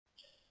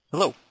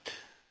Hello.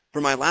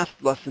 For my last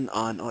lesson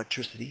on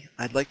electricity,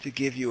 I'd like to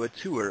give you a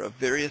tour of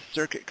various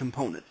circuit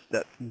components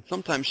that can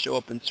sometimes show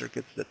up in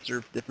circuits that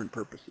serve different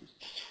purposes.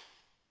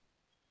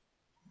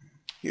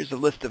 Here's a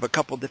list of a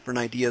couple different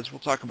ideas. We'll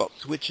talk about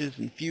switches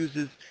and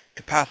fuses,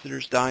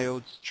 capacitors,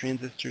 diodes,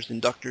 transistors,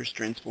 inductors,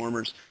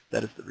 transformers.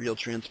 That is the real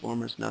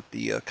transformers, not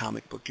the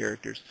comic book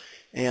characters,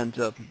 and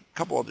a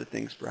couple other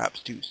things perhaps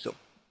too. So,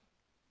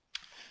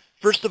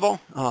 first of all,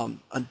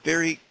 a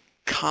very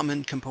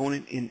common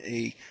component in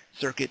a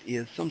circuit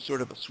is some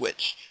sort of a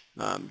switch.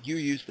 You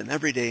use them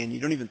every day and you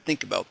don't even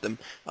think about them,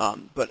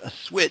 but a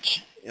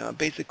switch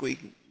basically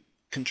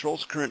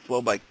controls current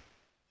flow by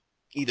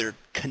either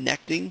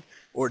connecting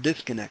or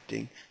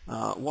disconnecting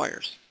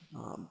wires,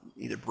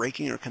 either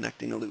breaking or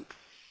connecting a loop.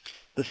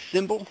 The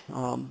symbol,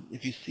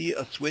 if you see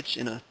a switch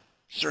in a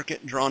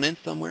circuit drawn in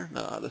somewhere,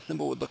 the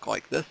symbol would look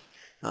like this.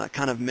 It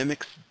kind of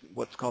mimics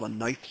what's called a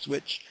knife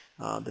switch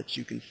that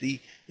you can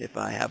see. If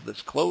I have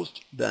this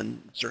closed,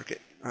 then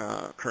circuit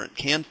current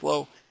can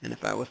flow, and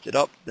if I lift it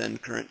up, then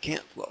current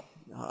can't flow.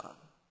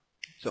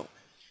 So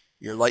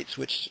your light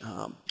switch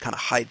kind of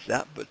hides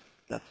that, but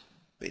that's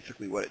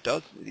basically what it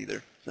does. It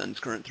either sends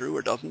current through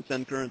or doesn't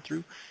send current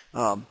through.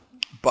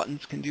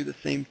 Buttons can do the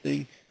same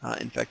thing.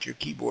 In fact, your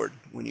keyboard,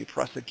 when you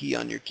press a key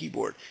on your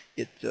keyboard,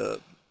 it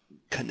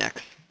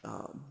connects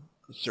a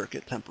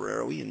circuit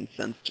temporarily and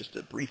sends just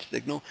a brief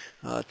signal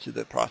to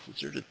the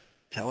processor to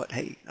tell it,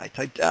 hey, I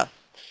typed S.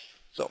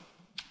 So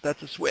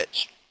that's a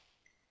switch.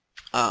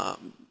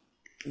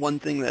 One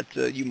thing that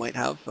you might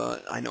have,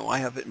 I know I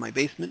have it in my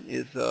basement,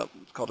 is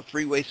it's called a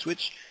three-way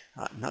switch.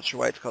 I'm not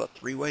sure why it's called a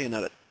three-way and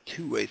not a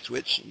two-way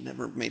switch. It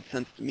never made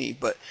sense to me,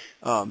 but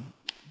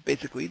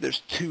basically there's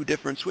two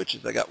different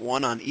switches. I got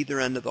one on either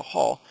end of the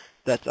hall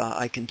that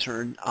I can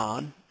turn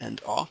on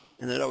and off,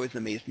 and it always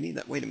amazed me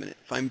that, wait a minute,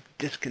 if I'm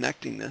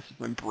disconnecting this, if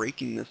I'm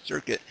breaking this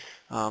circuit,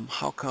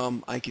 how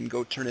come I can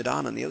go turn it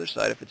on the other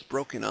side if it's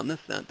broken on this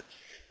end?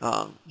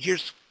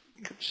 Here's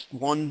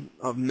one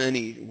of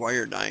many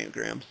wire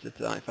diagrams that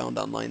I found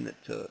online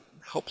that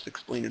helps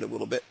explain it a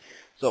little bit.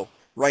 So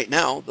right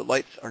now the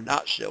lights are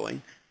not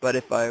showing, but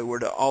if I were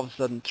to all of a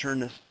sudden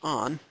turn this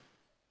on,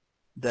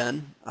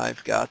 then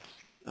I've got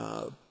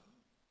a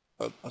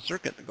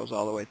circuit that goes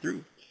all the way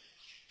through.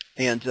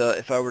 And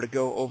if I were to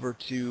go over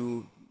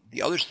to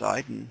the other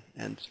side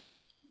and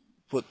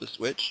flip the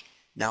switch,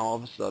 now all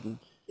of a sudden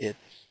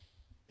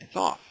it's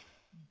off.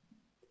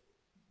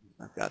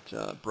 I've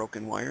got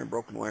broken wire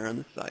on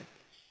this side.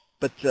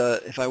 But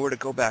if I were to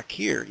go back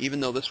here,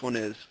 even though this one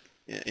is,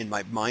 in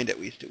my mind at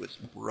least, it was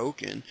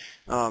broken,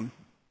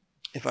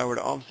 if I were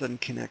to all of a sudden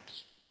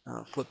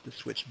flip the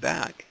switch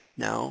back,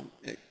 now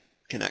it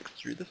connects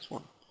through this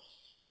one.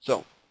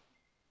 So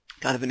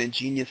kind of an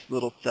ingenious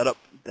little setup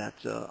that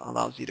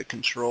allows you to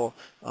control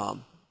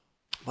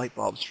light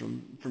bulbs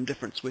from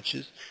different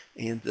switches,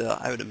 and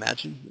I would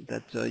imagine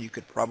that you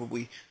could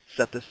probably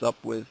set this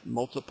up with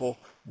multiple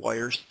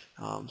wires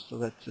so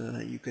that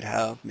you could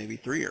have maybe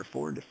 3 or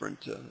 4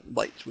 different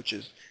light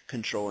switches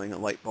controlling a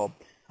light bulb.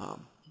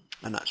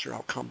 I'm not sure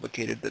how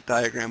complicated the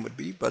diagram would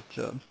be, but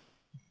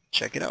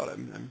check it out. I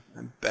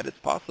bet it's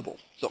possible.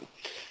 So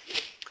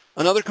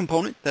another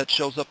component that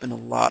shows up in a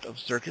lot of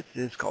circuits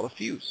is called a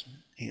fuse,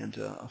 and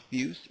a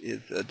fuse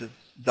is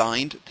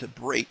designed to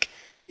break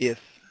if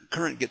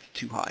current gets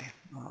too high.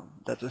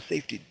 That's a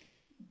safety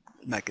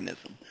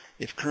mechanism.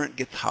 If current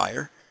gets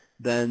higher,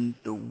 then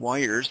the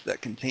wires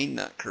that contain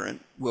that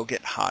current will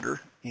get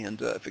hotter,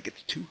 and if it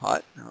gets too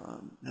hot,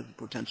 it has the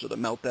potential to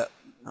melt that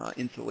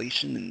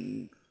insulation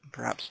and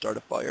perhaps start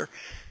a fire.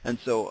 And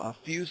so a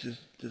fuse is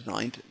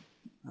designed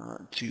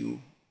to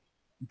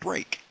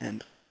break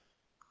and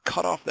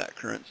cut off that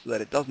current so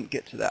that it doesn't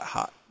get to that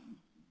hot,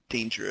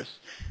 dangerous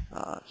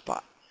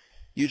spot.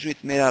 Usually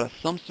it's made out of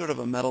some sort of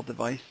a metal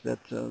device that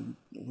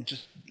would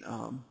just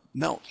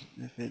melt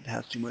if it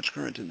has too much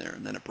current in there,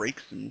 and then it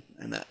breaks and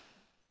that's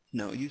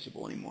not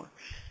usable anymore.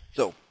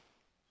 So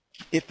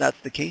if that's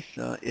the case,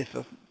 if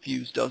a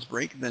fuse does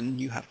break, then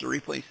you have to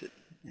replace it.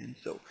 And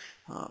so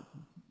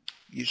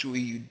usually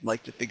you'd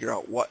like to figure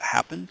out what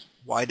happened.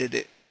 Why did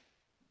it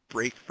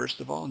break,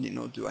 first of all?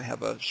 And, do I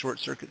have a short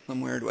circuit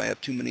somewhere? Do I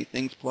have too many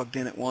things plugged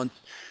in at once?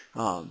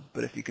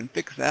 But if you can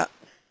fix that,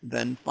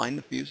 then find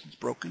the fuse that's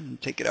broken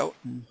and take it out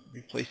and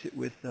replace it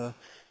with a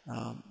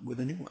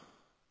new one.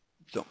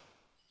 So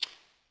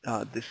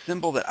the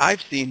symbol that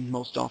I've seen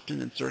most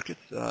often in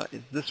circuits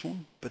is this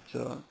one, but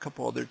a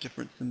couple other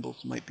different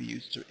symbols might be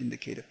used to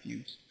indicate a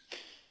fuse.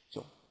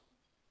 So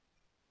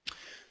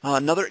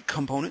another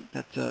component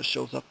that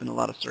shows up in a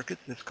lot of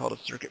circuits is called a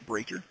circuit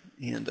breaker,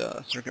 and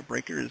a circuit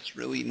breaker is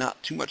really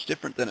not too much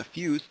different than a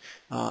fuse.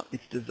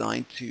 It's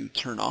designed to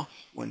turn off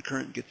when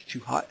current gets too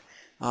hot.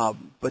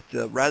 But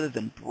rather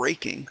than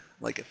breaking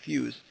like a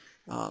fuse,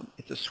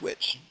 it's a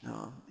switch,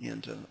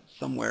 and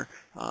somewhere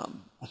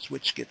a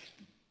switch gets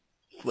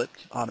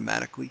flipped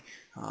automatically,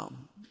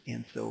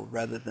 and so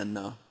rather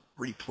than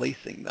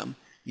replacing them,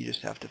 you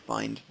just have to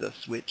find the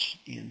switch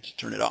and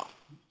turn it off.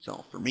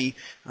 So for me,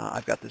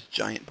 I've got this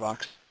giant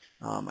box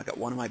I got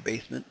one in my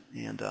basement,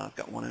 and I've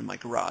got one in my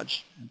garage.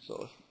 And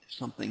so if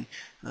something,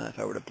 if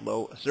I were to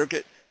blow a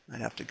circuit,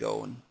 I'd have to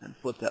go and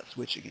flip that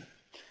switch again.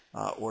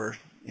 Or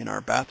in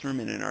our bathroom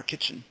and in our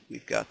kitchen,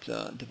 we've got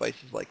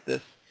devices like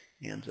this,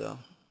 and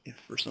if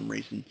for some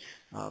reason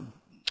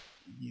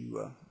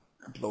you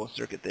blow a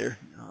circuit there,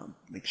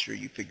 make sure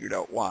you figured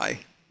out why.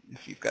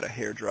 If you've got a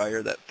hair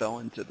dryer that fell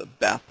into the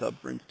bathtub,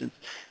 for instance,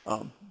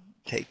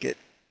 take it,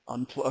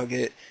 unplug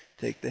it,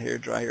 take the hair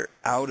dryer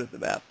out of the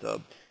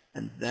bathtub,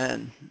 and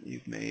then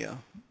you may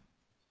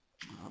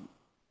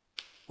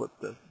flip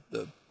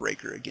the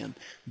breaker again.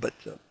 But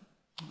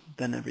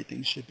then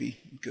everything should be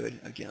good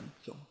again.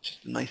 So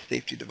just a nice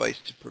safety device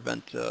to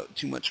prevent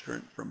too much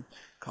current from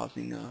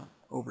causing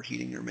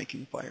overheating or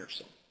making fire.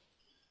 So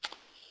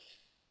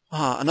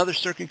another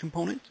circuit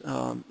component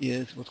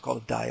is what's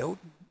called a diode.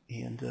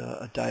 And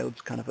a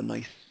diode's kind of a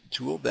nice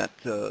tool that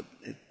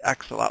it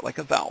acts a lot like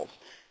a valve.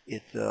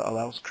 It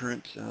allows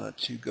current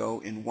to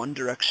go in one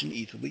direction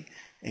easily,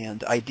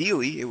 and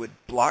ideally it would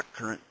block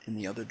current in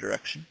the other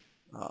direction.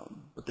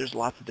 But there's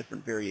lots of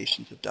different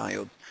variations of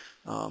diodes.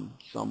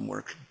 Some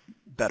work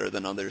better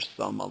than others.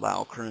 Some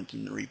allow current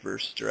in the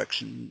reverse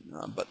direction,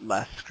 but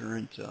less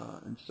current,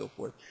 and so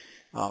forth.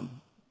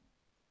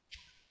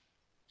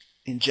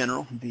 In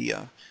general, the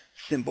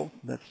symbol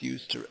that's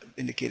used to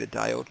indicate a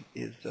diode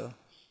is a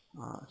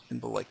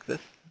symbol like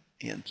this,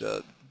 and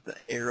the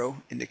arrow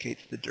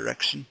indicates the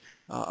direction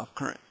of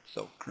current.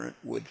 So current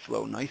would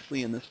flow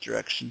nicely in this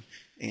direction,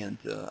 and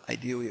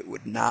ideally it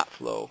would not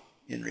flow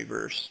in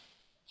reverse.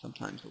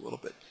 Sometimes a little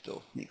bit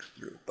still sneaks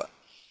through, but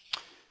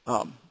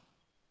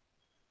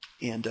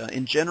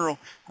in general,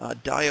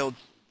 diodes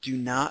do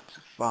not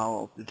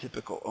follow the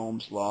typical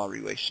Ohm's law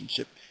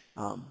relationship,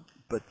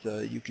 but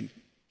you can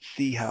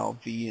see how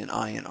V and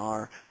I and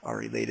R are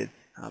related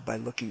by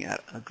looking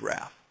at a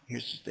graph.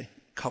 Here's just a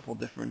couple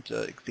different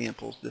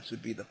examples. This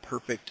would be the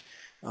perfect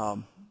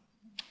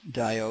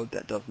diode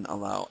that doesn't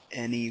allow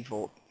any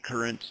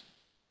current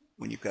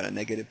when you've got a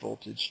negative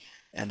voltage,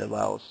 and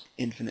allows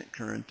infinite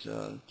current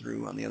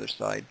through on the other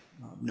side.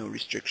 No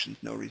restrictions,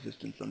 no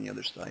resistance on the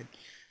other side.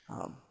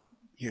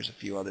 Here's a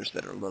few others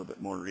that are a little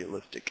bit more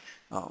realistic,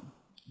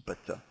 but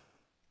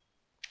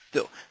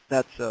still,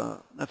 that's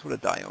what a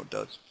diode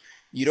does.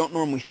 You don't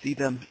normally see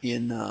them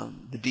in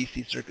the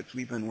DC circuits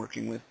we've been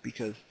working with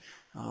because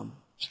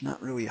there's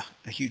not really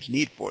a huge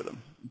need for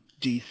them.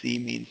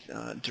 DC means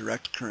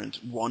direct current,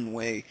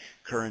 one-way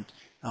current,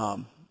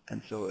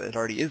 and so it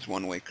already is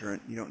one-way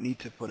current. You don't need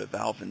to put a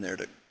valve in there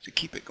to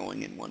keep it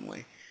going in one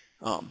way.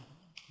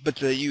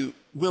 But you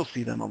will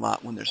see them a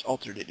lot when there's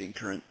alternating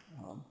current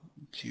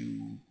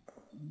to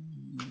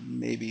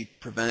maybe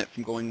prevent it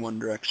from going one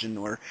direction,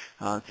 or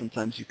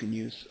sometimes you can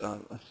use a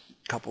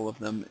couple of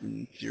them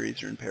in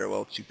series or in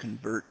parallel to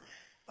convert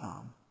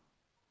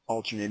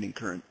alternating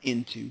current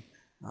into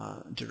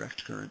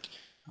direct current.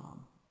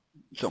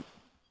 So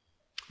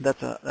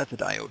that's a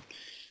diode.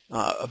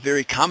 A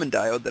very common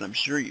diode that I'm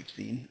sure you've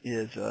seen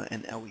is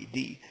an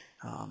LED.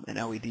 An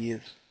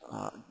LED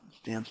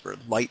stands for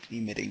light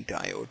emitting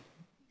diode,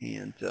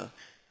 and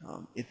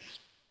it's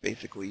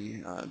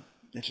basically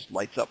it just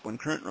lights up when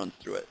current runs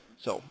through it.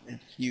 So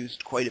it's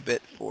used quite a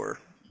bit for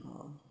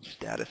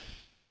status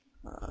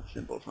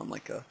symbols on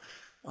like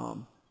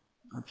on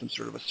some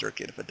sort of a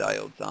circuit. If a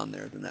diode's on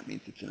there, then that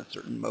means it's in a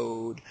certain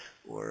mode,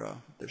 or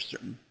there's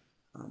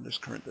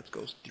current that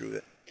goes through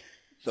it.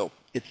 So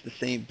it's the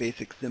same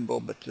basic symbol,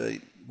 but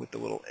with the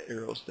little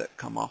arrows that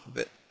come off of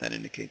it, that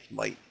indicates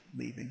light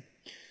leaving.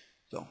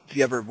 So if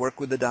you ever work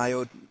with a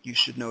diode, you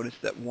should notice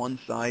that one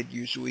side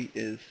usually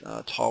is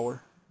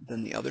taller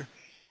than the other.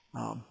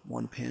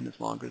 One pin is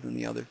longer than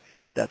the other.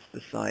 That's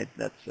the side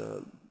that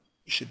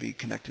should be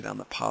connected on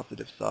the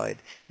positive side,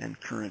 and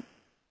current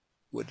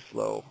would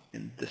flow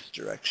in this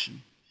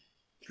direction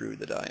through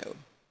the diode.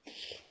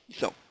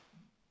 So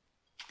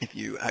if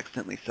you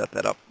accidentally set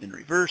that up in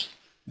reverse,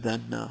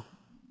 then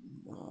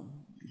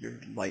your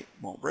light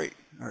won't break,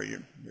 or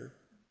your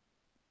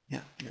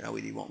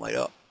LED won't light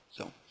up.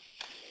 So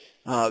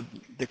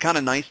they're kind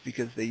of nice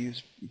because they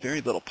use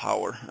very little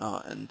power,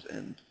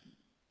 and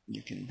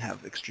you can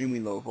have extremely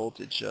low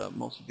voltage.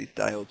 Most of these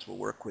diodes will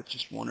work with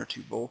just 1 or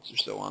 2 volts or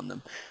so on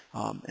them.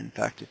 In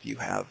fact, if you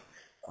have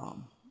a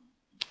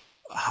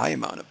high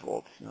amount of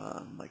volts,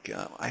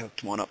 I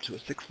hooked one up to a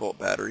 6-volt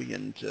battery,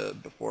 and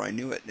before I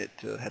knew it,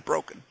 it had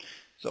broken.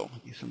 So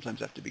you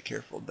sometimes have to be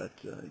careful that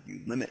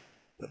you limit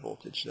the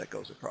voltage that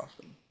goes across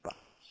them. But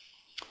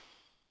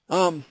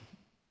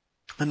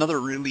another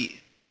really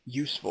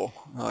useful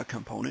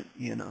component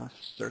in a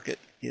circuit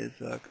is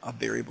a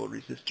variable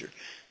resistor.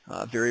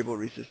 A variable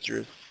resistor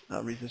is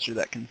a resistor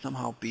that can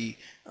somehow be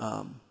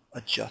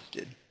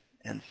adjusted.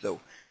 And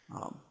so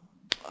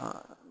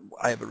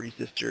I have a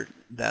resistor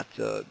that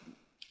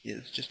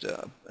is just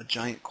a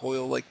giant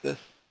coil like this.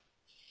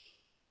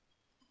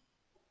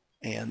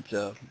 And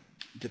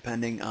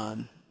depending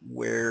on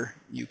where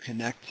you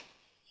connect,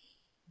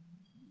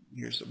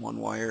 here's one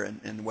wire,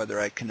 and whether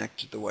I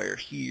connect the wire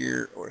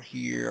here or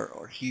here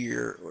or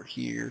here or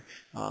here,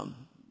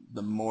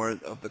 the more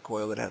of the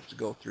coil it has to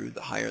go through,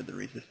 the higher the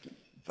resistance.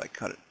 If I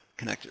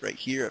connect it right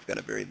here, I've got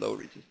a very low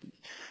resistance.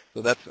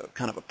 So that's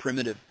kind of a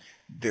primitive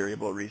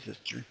variable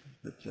resistor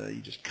that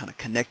you just kind of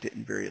connect it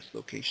in various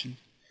locations.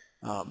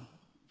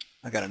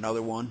 I got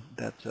another one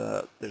that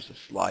there's a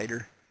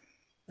slider,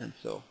 and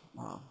so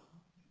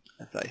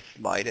as I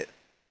slide it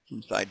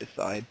from side to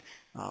side,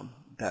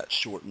 that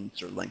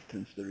shortens or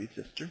lengthens the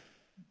resistor.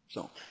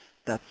 So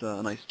that's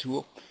a nice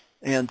tool.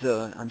 And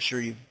I'm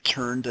sure you've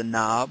turned a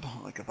knob,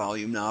 like a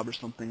volume knob or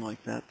something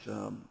like that.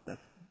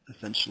 That's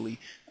essentially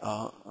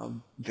a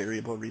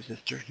variable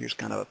resistor. Here's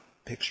kind of a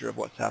picture of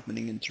what's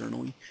happening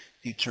internally.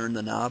 If you turn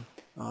the knob,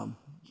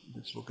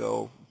 this will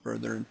go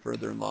further and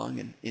further along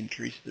and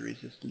increase the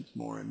resistance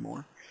more and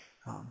more.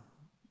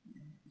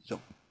 So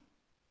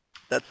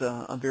that's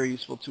a very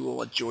useful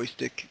tool. A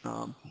joystick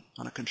on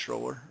a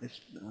controller is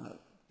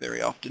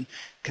very often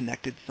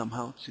connected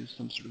somehow to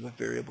some sort of a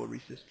variable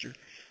resistor.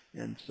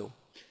 And so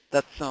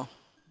that's a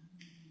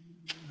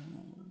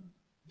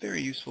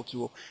very useful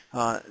tool.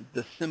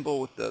 The symbol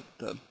with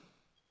the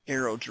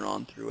arrow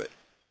drawn through it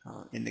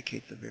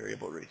indicates a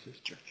variable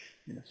resistor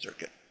in a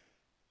circuit.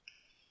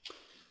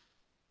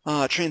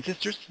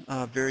 Transistors,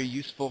 very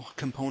useful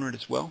component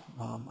as well.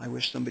 I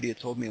wish somebody had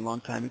told me a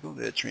long time ago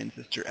that a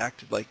transistor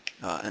acted like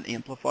an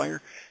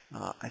amplifier.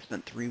 I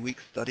spent 3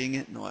 weeks studying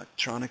it in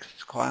electronics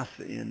class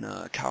in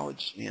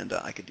college, and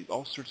I could do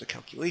all sorts of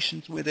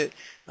calculations with it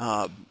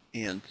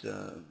and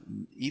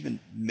even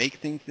make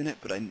things in it,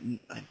 but I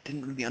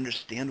didn't really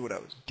understand what I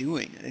was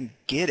doing. I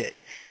didn't get it.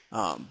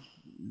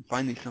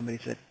 Finally somebody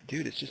said,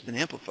 dude, it's just an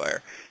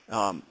amplifier,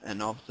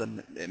 and all of a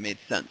sudden it made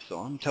sense. So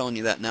I'm telling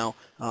you that now,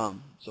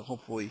 so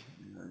hopefully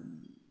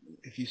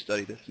if you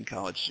study this in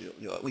college,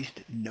 you'll at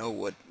least know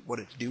what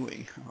it's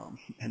doing,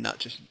 and not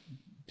just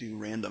do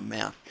random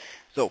math.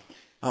 So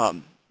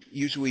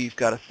usually you've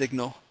got a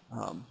signal,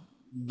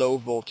 low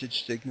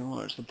voltage signal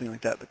or something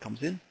like that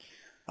comes in,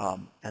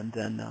 and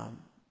then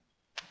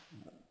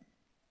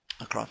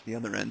across the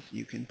other ends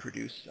you can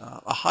produce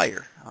a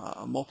higher,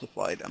 a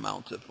multiplied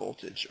amount of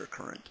voltage or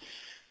current.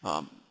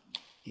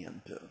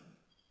 And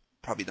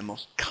probably the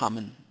most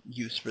common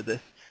use for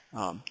this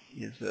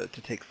is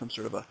to take some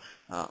sort of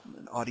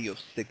an audio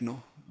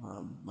signal,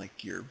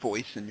 like your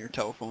voice in your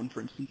telephone, for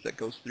instance, that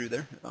goes through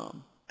there,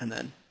 and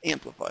then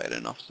amplify it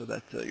enough so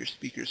that your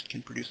speakers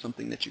can produce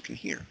something that you can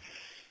hear.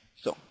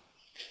 So,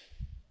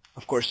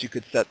 of course, you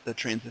could set the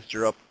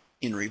transistor up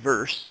in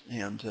reverse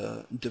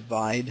and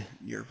divide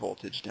your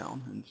voltage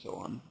down. And so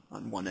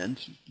on one end,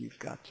 you've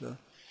got a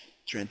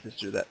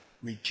transistor that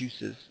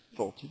reduces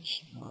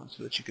voltage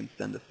so that you can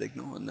send a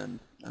signal, and then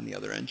on the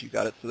other end, you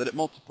got it so that it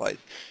multiplies.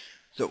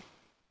 So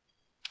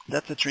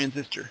that's a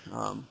transistor.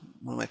 One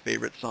of my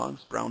favorite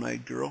songs, Brown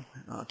Eyed Girl,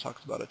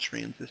 talks about a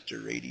transistor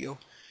radio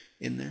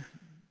in there.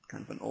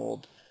 Kind of an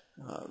old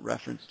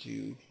reference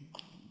to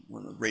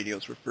when the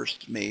radios were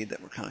first made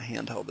that were kind of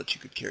handheld that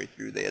you could carry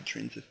through. They had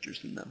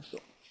transistors in them. So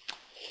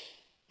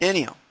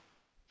anyhow,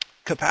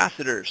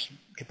 capacitors.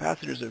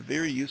 Capacitors are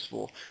very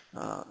useful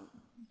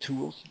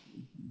tools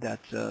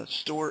that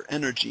store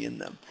energy in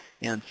them.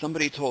 And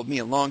somebody told me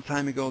a long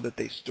time ago that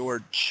they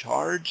stored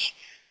charge,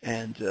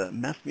 and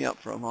messed me up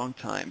for a long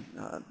time.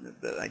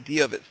 The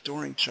idea of it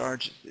storing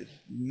charge is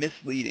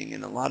misleading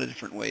in a lot of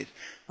different ways.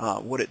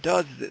 What it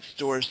does is it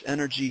stores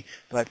energy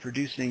by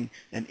producing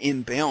an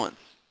imbalance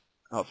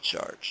of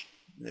charge.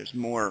 There's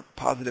more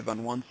positive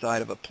on one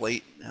side of a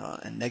plate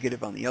and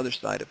negative on the other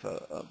side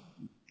of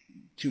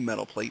two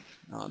metal plates.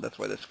 That's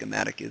why the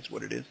schematic is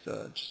what it is,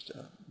 just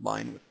a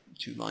line with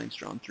two lines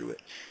drawn through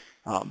it.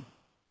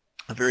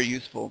 A very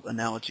useful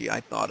analogy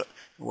I thought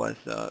was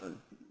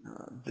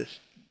this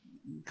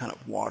kind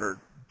of water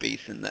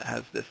basin that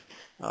has this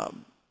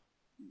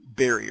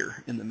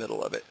barrier in the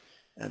middle of it.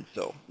 And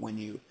so when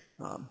you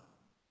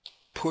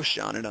push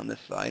on it on this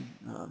side,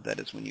 that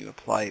is when you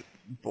apply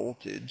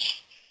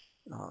voltage,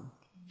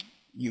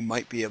 you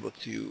might be able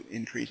to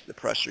increase the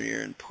pressure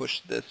here and push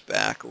this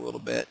back a little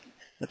bit.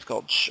 That's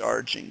called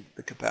charging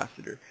the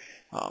capacitor.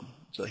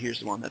 So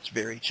here's the one that's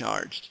very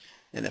charged.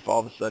 And if all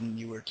of a sudden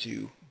you were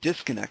to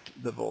disconnect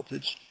the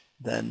voltage,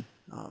 then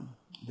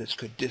this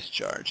could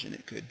discharge and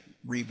it could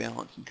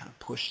rebalance and kind of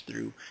push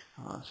through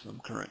some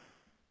current.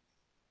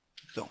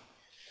 So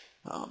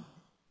a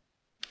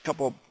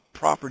couple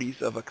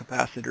properties of a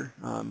capacitor.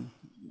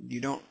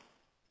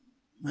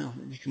 Well,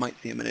 you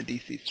might see them in a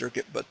DC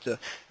circuit, but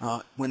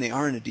when they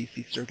are in a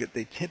DC circuit,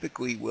 they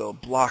typically will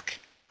block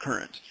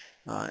current.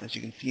 As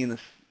you can see in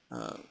this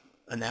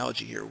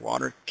analogy here,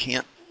 water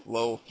can't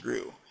flow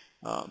through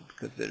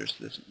because there's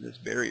this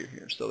barrier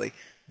here. So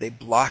they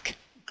block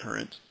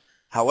current.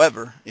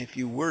 However, if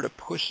you were to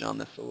push on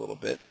this a little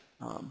bit,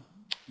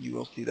 you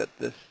will see that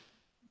this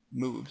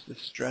moves,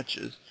 this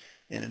stretches,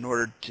 and in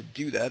order to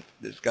do that,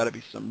 there's got to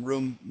be some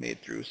room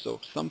made through.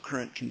 So some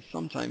current can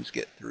sometimes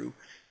get through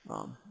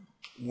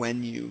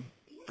when you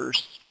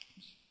first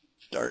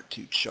start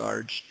to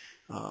charge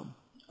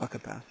a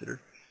capacitor.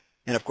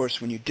 And of course,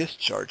 when you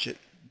discharge it,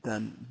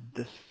 then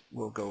this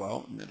will go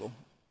out and it'll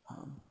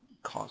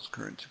cause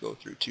current to go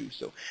through too.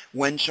 So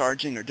when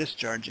charging or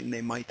discharging,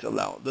 they might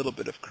allow a little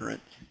bit of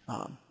current,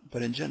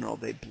 but in general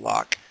they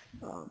block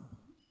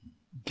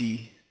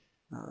DC,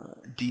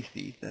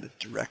 that is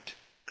direct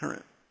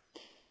current.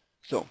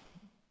 So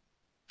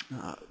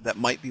that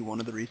might be one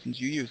of the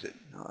reasons you use it.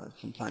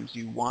 Sometimes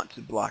you want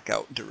to block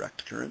out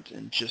direct current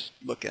and just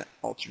look at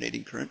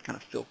alternating current, kind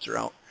of filter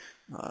out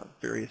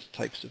various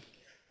types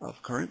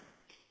of current.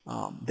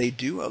 They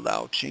do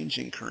allow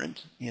changing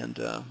current, and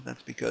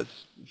that's because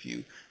if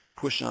you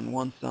push on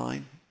one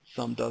side,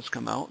 some does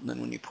come out, and then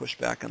when you push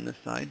back on this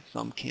side,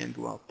 some can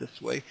go out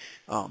this way.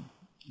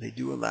 They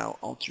do allow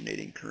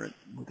alternating current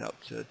without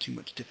too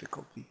much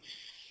difficulty.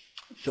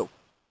 So,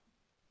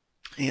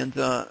 and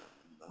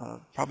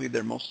probably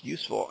their most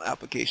useful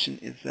application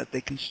is that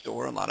they can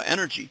store a lot of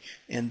energy,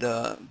 and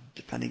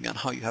depending on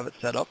how you have it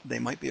set up, they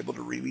might be able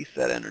to release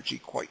that energy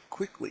quite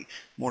quickly,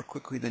 more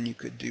quickly than you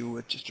could do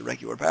with just a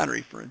regular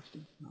battery, for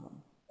instance.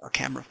 A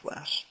camera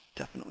flash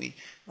definitely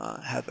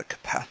has a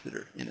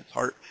capacitor in its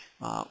heart,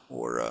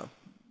 or a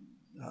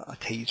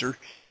taser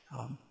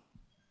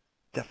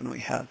definitely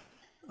has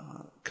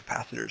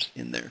capacitors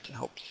in there to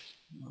help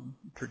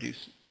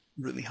produce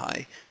really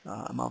high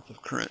amounts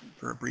of current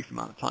for a brief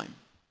amount of time.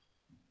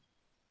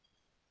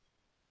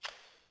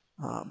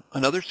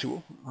 Another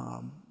tool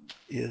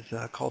is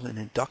called an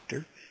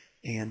inductor,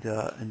 and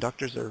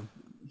inductors are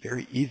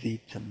very easy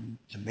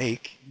to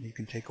make. You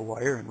can take a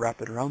wire and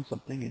wrap it around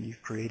something and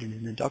you've created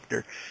an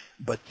inductor.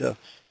 But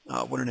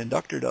what an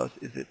inductor does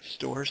is it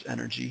stores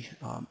energy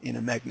in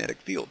a magnetic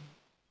field.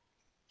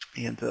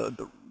 And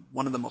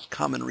one of the most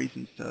common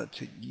reasons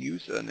to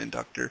use an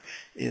inductor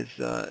is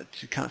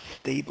to kind of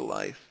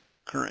stabilize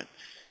current.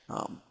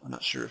 I'm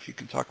not sure if you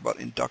can talk about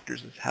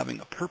inductors as having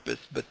a purpose,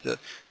 but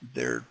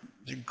their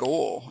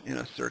goal in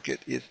a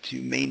circuit is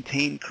to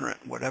maintain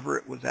current, whatever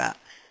it was at.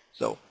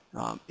 So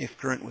if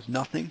current was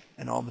nothing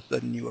and all of a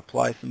sudden you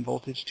apply some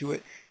voltage to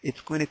it,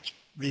 it's going to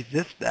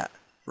resist that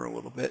for a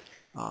little bit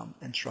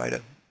and try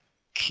to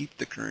keep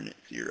the current at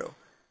 0.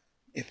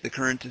 If the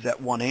current is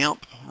at 1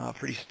 amp,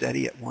 pretty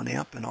steady at 1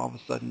 amp, and all of a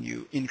sudden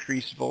you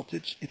increase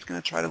voltage, it's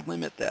going to try to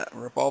limit that.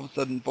 Or if all of a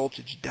sudden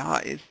voltage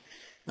dies,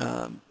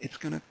 it's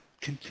going to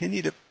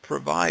continue to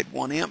provide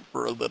 1 amp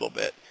for a little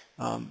bit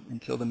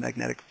until the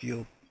magnetic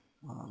field,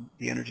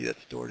 the energy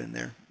that's stored in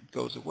there,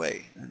 goes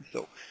away. And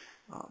so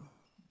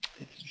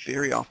it's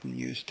very often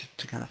used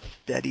to kind of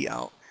steady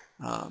out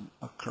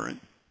a current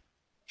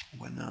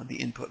when the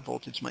input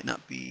voltage might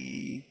not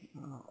be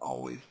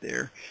always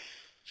there.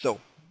 So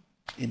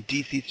in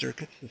DC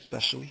circuits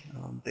especially,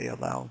 they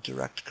allow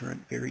direct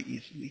current very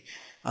easily.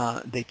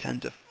 They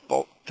tend to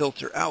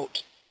filter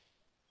out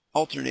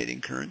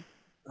alternating current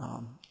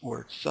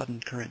or sudden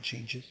current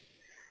changes.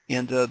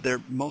 And their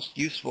most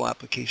useful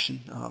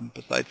application,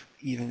 besides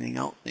evening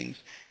out things,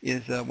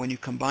 is when you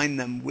combine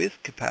them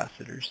with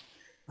capacitors.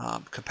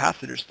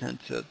 Capacitors tend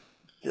to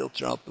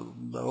filter out the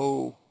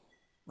low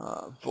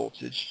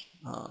voltage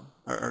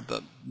or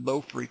the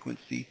low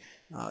frequency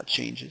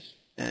changes,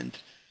 and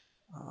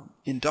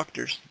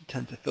inductors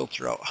tend to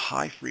filter out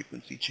high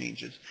frequency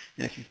changes.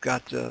 And if you've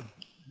got the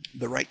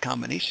right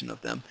combination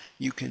of them,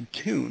 you can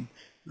tune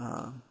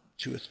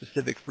to a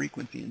specific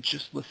frequency and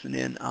just listen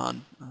in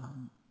on,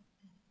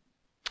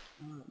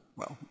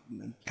 well,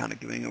 kind of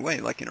giving away,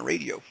 like in a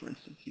radio, for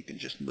instance. You can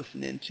just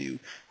listen into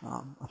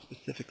a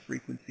specific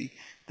frequency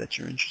that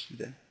you're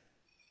interested in.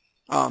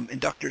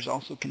 Inductors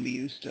also can be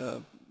used,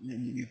 and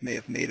you may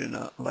have made an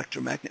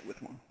electromagnet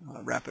with one.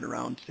 Wrap it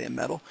around, say, a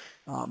metal.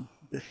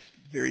 This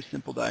very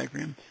simple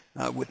diagram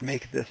would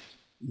make this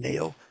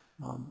nail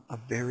a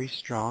very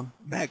strong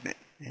magnet.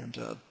 And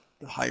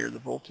the higher the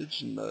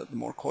voltage and the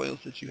more coils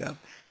that you have,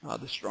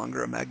 the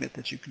stronger a magnet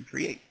that you can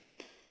create.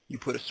 You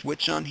put a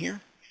switch on here,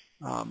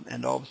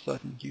 and all of a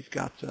sudden you've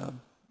got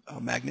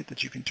a magnet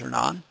that you can turn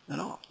on and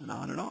off and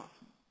on and off.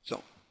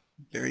 So,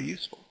 very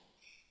useful.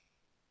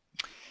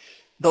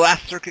 The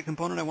last circuit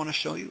component I want to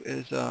show you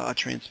is a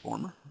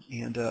transformer,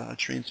 and a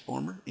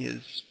transformer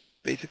is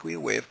basically a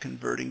way of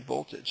converting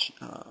voltage.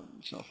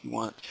 So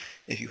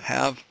if you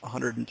have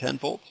 110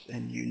 volts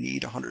and you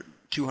need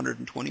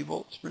 220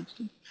 volts, for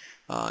instance,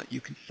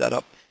 you can set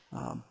up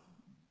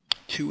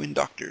 2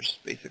 inductors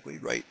basically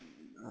right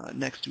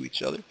next to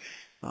each other.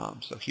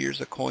 So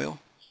here's a coil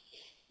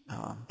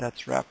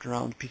that's wrapped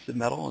around a piece of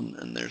metal,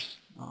 and there's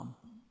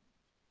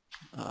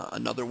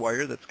another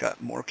wire that's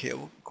got more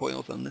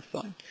coils on this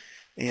side.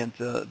 And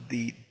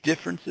the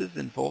differences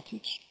in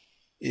voltage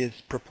is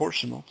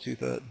proportional to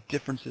the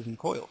differences in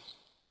coils.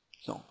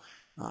 So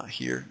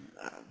here,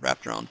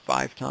 wrapped around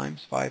 5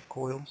 times, 5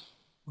 coils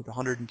with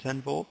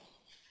 110 volts.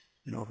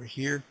 And over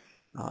here,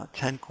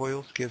 10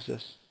 coils gives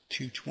us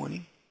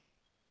 220.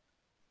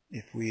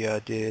 If we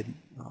did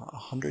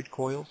 100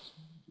 coils,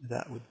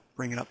 that would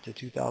bring it up to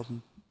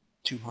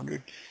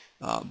 2,200.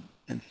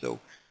 And so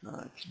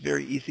it's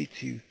very easy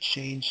to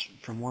change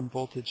from one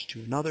voltage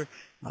to another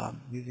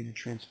using a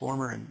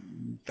transformer. And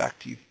in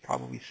fact, you've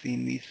probably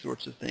seen these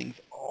sorts of things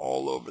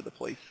all over the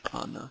place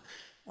on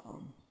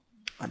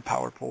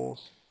power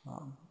poles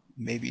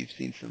maybe you've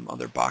seen some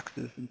other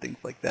boxes and things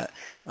like that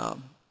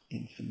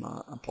in some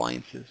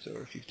appliances,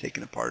 or if you've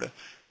taken apart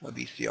a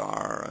VCR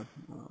or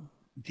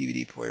a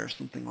DVD player or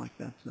something like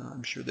that.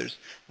 I'm sure there's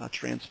a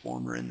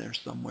transformer in there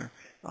somewhere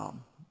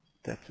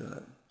that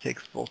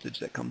takes voltage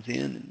that comes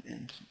in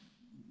and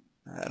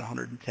at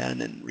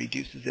 110 and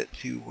reduces it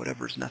to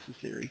whatever's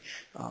necessary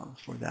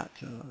for that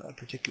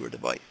particular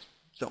device.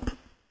 So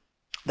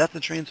that's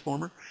a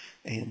transformer,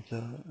 and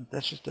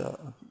that's just a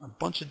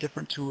bunch of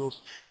different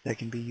tools that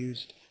can be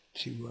used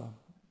to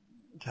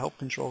help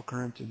control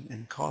current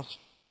and cause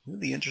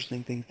really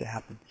interesting things to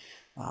happen.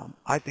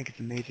 I think it's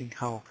amazing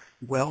how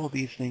well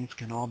these things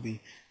can all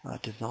be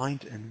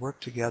designed and work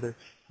together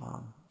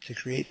to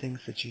create things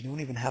that you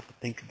don't even have to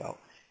think about,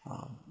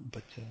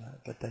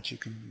 but that you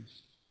can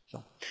use.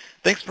 So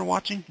thanks for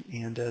watching,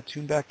 and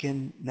tune back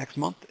in next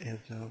month as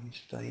we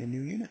study a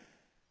new unit.